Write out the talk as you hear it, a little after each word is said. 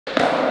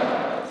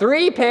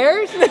3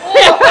 pairs?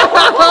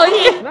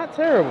 Oh, yeah. Not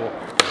terrible.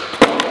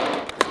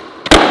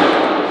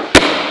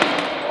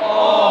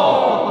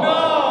 Oh,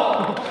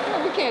 no!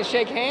 Well, we can't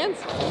shake hands.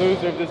 The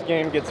loser of this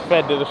game gets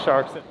fed to the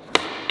sharks.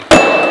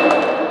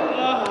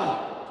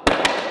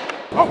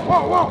 Oh,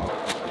 whoa, whoa!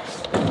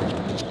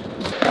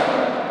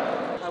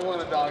 I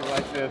want a dog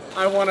like this.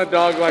 I want a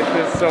dog like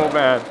this so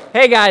bad.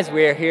 Hey guys,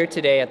 we are here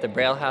today at the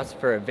Braille house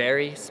for a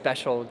very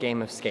special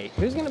game of skate.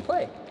 Who's gonna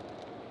play?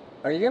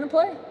 Are you gonna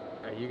play?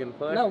 Are you gonna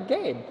play? No,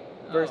 Gabe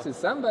versus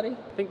somebody.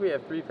 I think we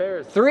have 3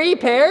 pairs. 3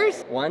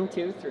 pairs? 1,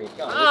 2, 3.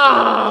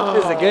 Go.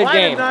 This is a good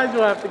game. Why did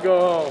Nigel have to go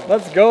home?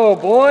 Let's go,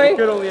 boy. I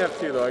could only have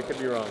 2 though, I could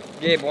be wrong.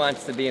 Gabe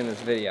wants to be in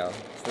this video.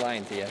 He's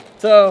lying to you.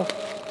 So,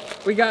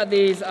 we got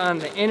these on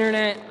the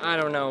internet. I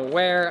don't know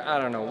where, I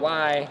don't know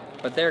why,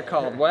 but they're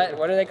called what?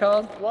 What are they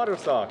called? Water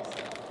socks.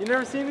 You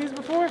never seen these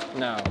before?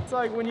 No. It's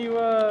like when you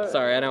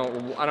Sorry, I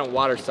don't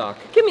water sock.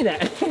 Give me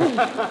that.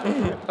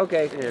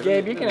 Okay, yeah,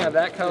 Gabe, you can have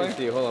that color. Let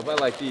me see, hold up, I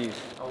like these.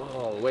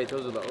 Oh, wait,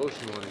 those are the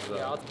ocean ones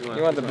though. Yeah,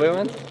 you want the blue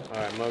ones?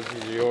 Alright,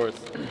 Mogely, are yours.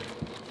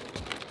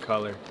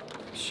 Color.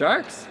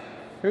 Sharks?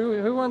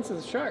 Who wants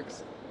the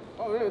sharks?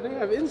 Oh, they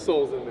have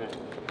insoles in there.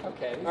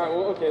 Okay. Alright,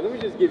 well, okay, let me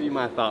just give you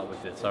my thought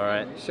with this,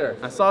 alright? Sure.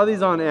 I saw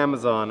these on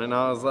Amazon and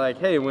I was like,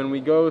 hey, when we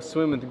go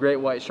swim with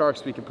great white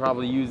sharks, we could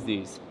probably use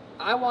these.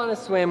 I want to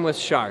swim with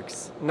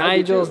sharks.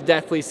 Nigel's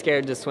deathly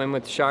scared to swim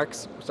with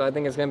sharks, so I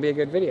think it's going to be a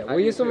good video.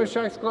 Will you swim with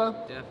sharks, Chloe?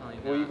 Definitely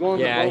not. Will you go on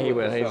the boat? Yeah, he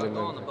will. He's Go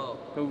on the boat.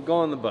 He'll go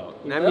on the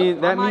boat. That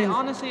means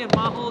Honestly, if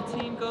my whole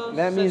team goes,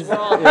 that means we're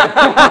all yeah,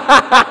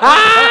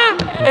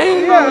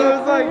 I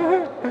was like,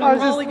 I'm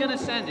only gonna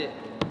send it.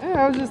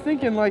 Yeah, I was just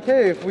thinking like,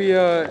 hey, if we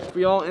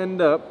all end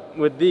up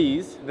with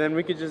these, then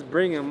we could just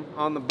bring them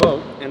on the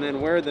boat and then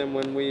wear them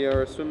when we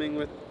are swimming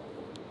with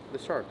the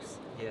sharks.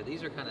 Yeah,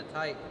 these are kind of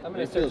tight. I'm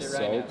going to search it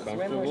right now.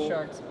 Swim with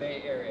Sharks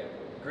Bay Area.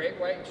 Great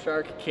White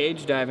Shark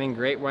Cage Diving,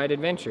 Great White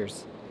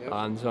Adventures. Yep.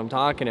 That's what I'm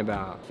talking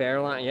about.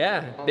 Fairline,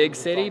 yeah. Big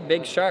city,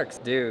 big sharks.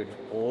 Dude,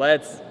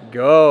 let's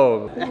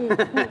go.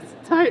 That's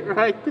tight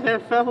right there,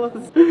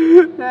 fellas.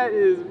 That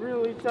is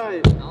really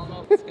tight. I don't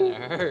know if it's gonna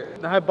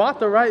hurt. I bought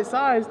the right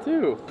size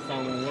too.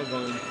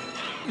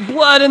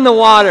 Blood in the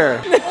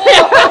water.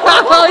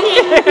 Oh,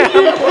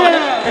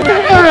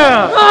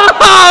 Yeah.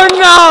 Oh,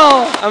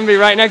 no. I'm going to be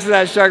right next to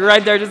that shark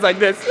right there, just like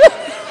this.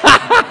 I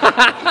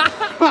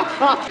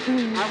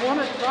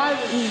want to try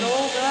this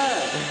so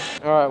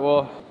bad. All right,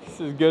 well, this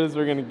is as good as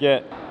we're going to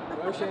get.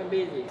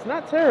 It's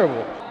not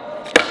terrible.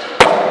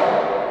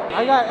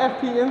 I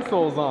got FP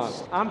insoles on.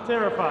 I'm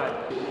terrified.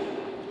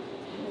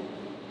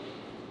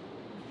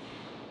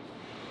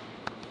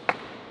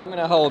 I'm going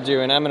to hold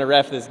you, and I'm going to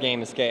ref this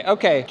game of skate.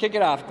 Okay, kick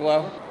it off,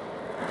 Glow.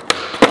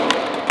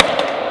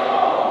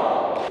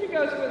 He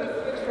goes for the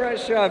front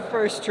shove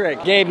first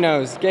trick. Gabe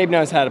knows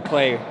how to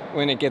play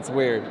when it gets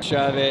weird.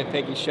 Shove it,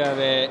 picky shove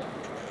it.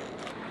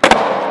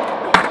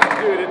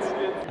 Dude, it's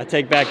I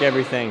take back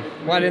everything.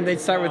 Why didn't they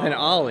start with an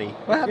ollie?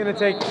 It's gonna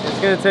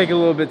take a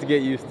little bit to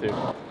get used to.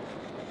 There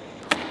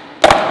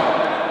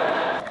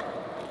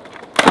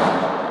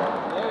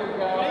we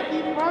go.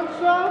 Picky front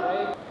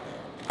shove.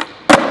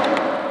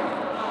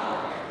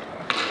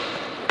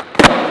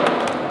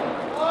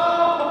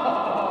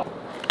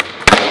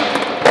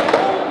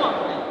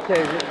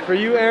 Okay, for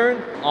you,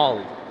 Aaron,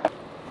 ollie.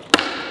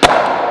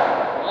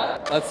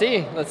 Let's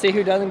see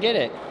who doesn't get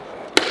it.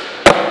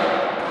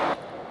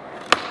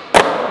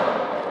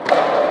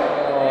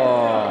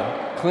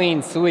 Oh,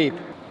 clean sweep.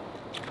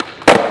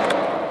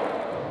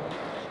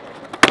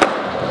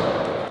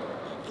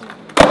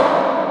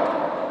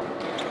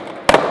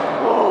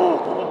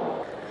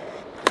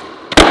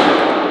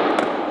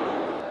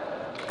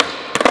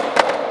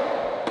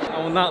 I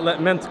will not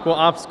let mental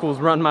obstacles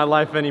run my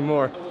life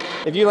anymore.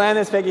 If you land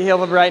this fakie heel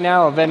flip right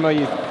now, I'll Venmo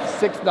you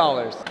 $6.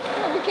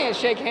 Oh, we can't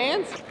shake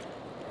hands.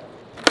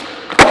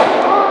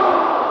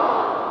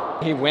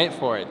 He went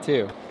for it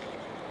too.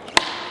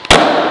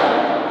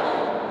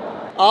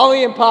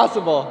 Ollie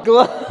impossible.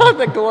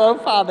 The Glow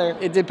Father.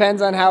 It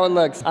depends on how it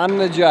looks. I'm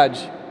the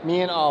judge.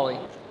 Me and Ollie.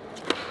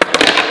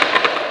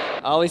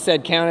 Ollie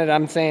said count it.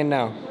 I'm saying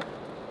no.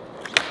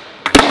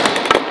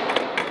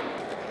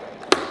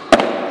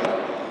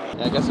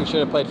 Yeah, I guess we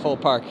should have played full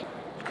park.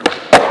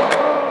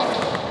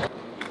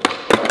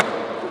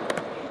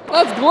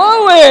 Let's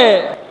glow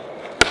it!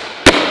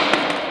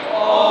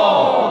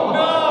 Oh, no!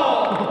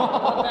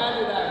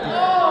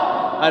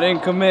 I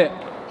didn't commit.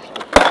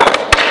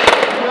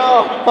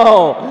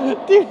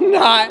 No! Do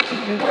not!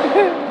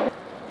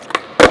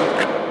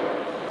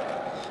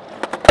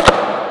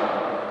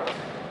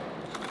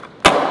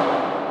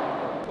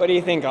 What do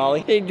you think,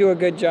 Ollie? Did you do a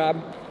good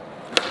job?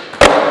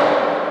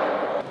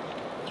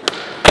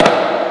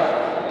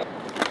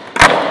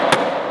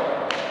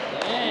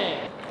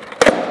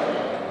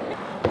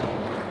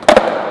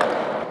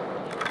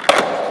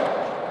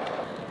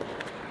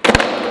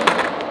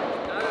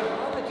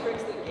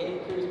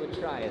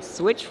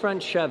 Switch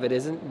front shove it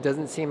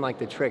doesn't seem like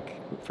the trick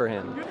for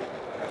him.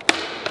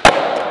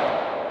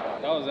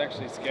 That was was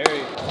actually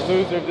scary.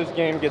 Loser of this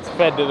game gets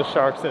fed to the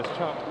sharks, says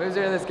Chomp.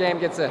 Loser of this game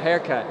gets a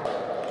haircut.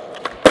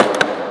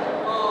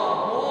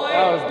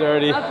 That was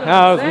dirty.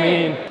 That was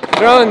mean.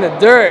 Throw in the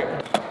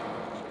dirt.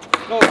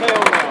 No,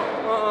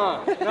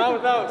 hell no. Not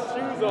without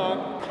shoes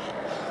on.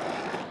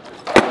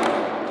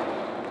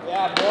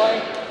 Yeah,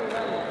 boy.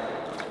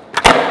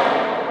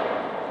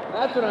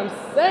 That's what I'm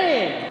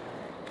saying.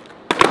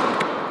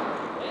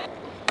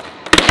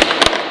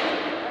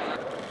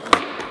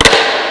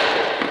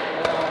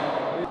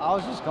 I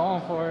was just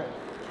going for it.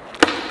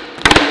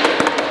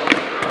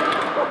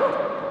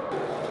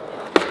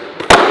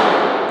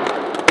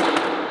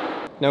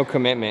 No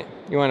commitment.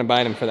 You want to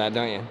bite him for that,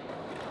 don't you?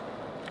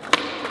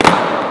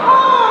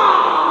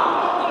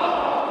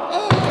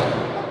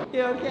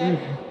 You okay?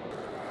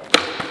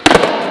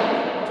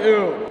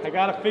 Dude, I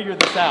gotta figure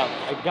this out.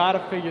 I gotta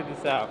figure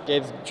this out.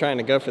 Gabe's trying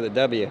to go for the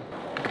W.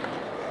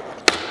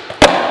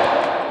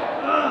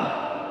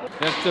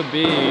 You have to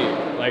be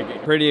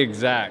like pretty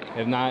exact.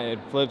 If not, it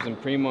flips in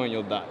primo and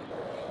you'll die.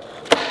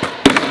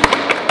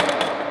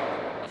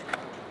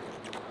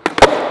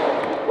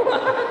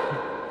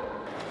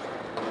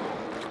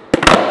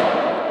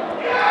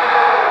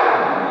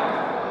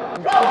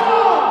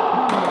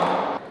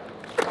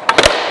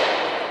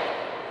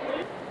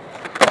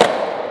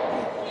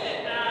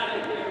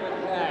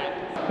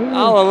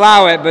 I'll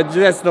allow it, but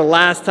that's the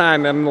last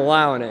time I'm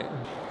allowing it.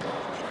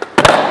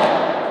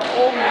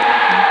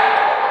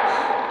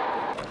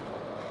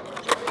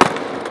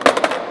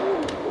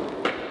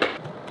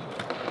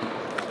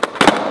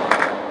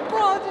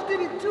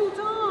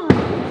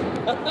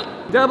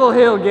 Double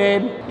hill,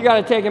 Gabe. You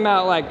gotta take him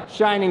out like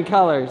shining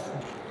colors.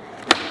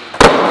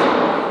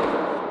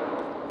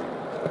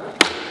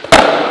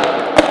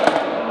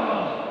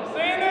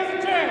 Saying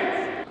there's a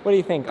chance. What do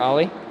you think,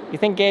 Ollie? You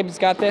think Gabe's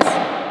got this?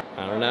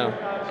 I don't know.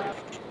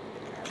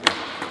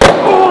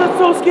 Oh, that's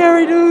so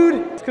scary, dude.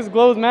 It's because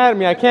Glow's mad at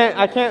me. I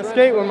can't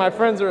skate when my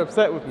friends are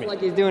upset with me. It's like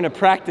he's doing a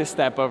practice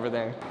step over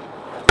there.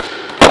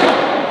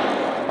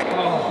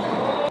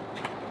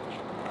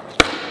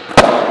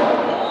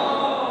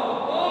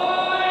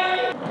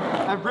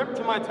 I ripped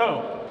to my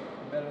toe.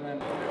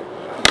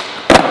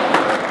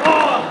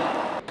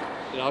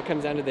 It all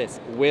comes down to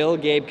this. Will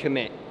Gabe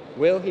commit?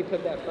 Will he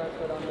put that front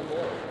foot on the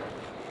board?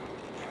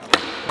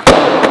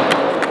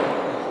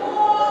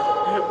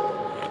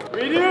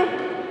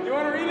 Redo? You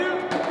want to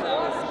redo? That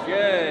was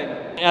good.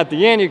 At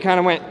the end, you kind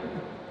of went,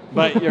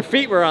 but your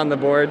feet were on the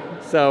board,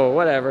 so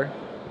whatever.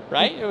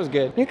 Right? It was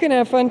good. You can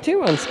have fun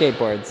too on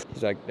skateboards.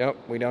 He's like, nope,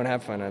 we don't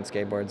have fun on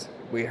skateboards.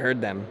 We herd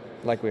them,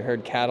 like we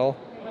herd cattle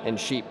and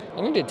sheep.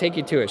 I need to take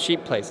you to a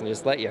sheep place and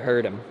just let you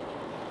herd them.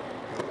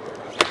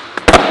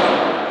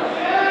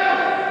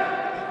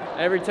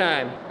 Every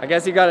time. I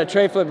guess you got a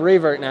tray flip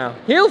revert now.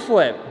 Heel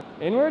flip.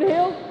 Inward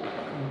heel,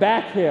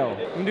 back heel.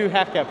 I'm gonna do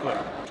half cap flip.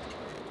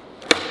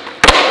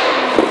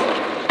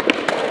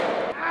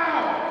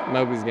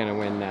 Mogely's gonna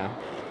win now.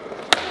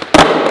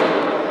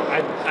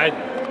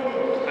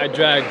 I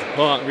dragged.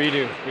 Hold on,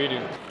 redo.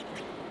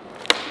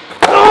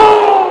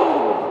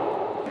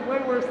 Oh! Way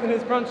worse than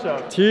his front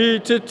shove. T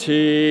to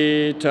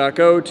T,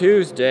 Taco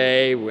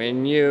Tuesday,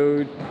 when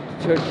you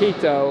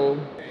Taquito.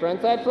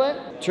 Frontside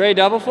flip, tray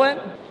double flip.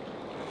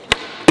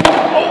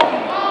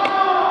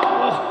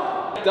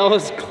 That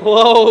was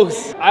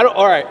close.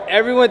 All right,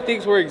 everyone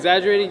thinks we're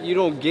exaggerating. You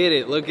don't get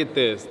it. Look at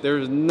this.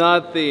 There's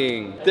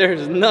nothing.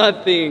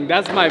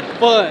 That's my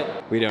foot.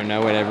 We don't know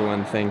what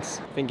everyone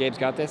thinks. Think Gabe's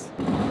got this?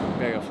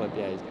 Varial flip,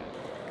 yeah, he's got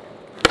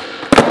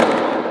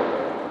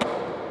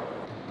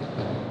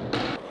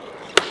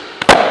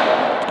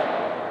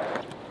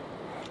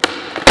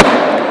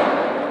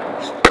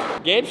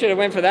it. Gabe should have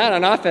went for that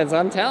on offense,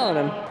 I'm telling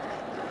him.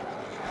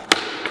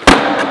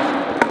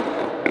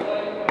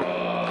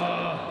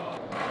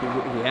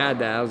 He had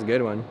that was a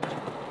good one.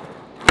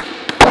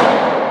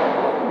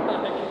 Oh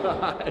my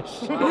gosh.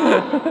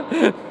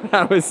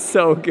 That was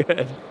so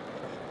good.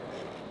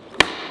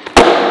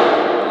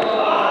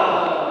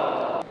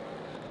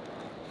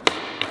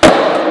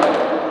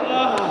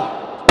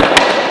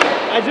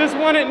 I just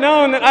want it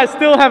known that I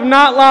still have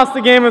not lost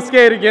a game of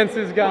skate against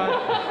this guy.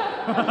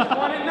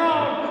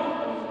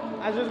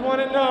 I just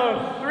want it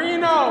known.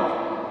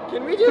 3-0.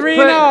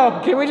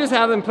 Can we just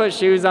have them put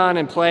shoes on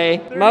and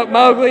play?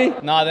 Mogely?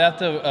 Nah, they have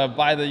to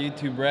buy the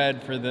YouTube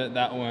Red for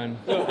that one.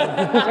 Can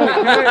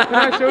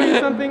I show you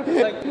something?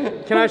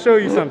 Can I show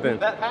you something?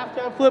 That half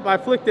cap flip, I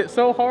flicked it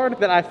so hard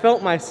that I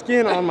felt my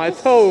skin on my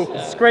toe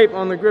scrape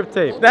on the grip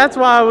tape. That's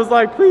why I was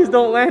like, please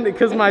don't land it,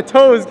 because my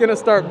toe is gonna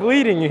start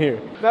bleeding here.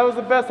 That was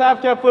the best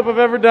half cap flip I've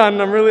ever done,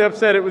 and I'm really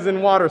upset it was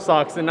in water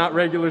socks and not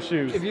regular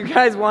shoes. If you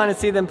guys want to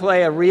see them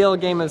play a real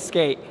game of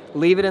skate,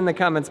 leave it in the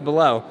comments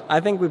below.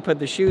 I think we put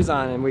the shoes shoes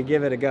on and we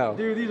give it a go.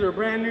 Dude, these are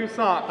brand new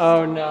socks.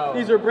 Oh no.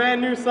 These are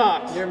brand new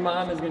socks. Your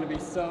mom is gonna be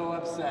so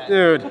upset.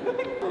 Dude,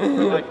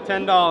 for like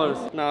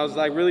 $10. And I was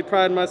like really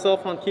priding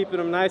myself on keeping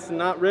them nice and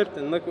not ripped,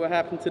 and look what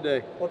happened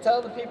today. Well,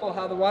 tell the people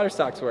how the water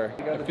socks were.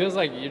 It feels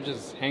like you're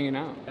just hanging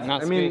out,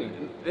 not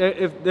skating.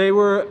 If they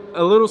were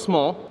a little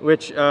small,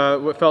 which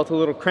felt a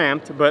little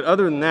cramped, but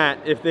other than that,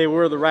 if they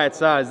were the right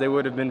size, they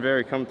would have been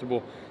very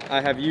comfortable. I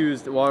have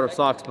used water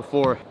socks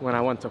before when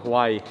I went to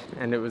Hawaii,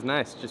 and it was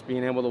nice just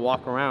being able to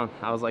walk around.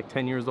 I was like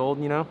 10 years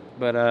old, you know?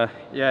 But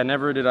yeah,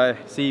 never did I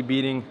see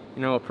beating,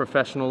 you know, a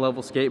professional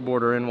level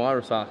skateboarder in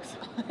water socks.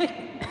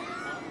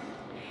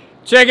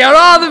 Check out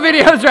all the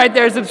videos right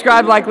there.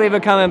 Subscribe, like, leave a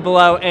comment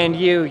below, and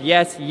you,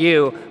 yes,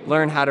 you,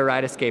 learn how to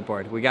ride a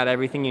skateboard. We got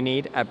everything you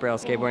need at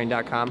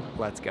brailleskateboarding.com.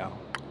 Let's go.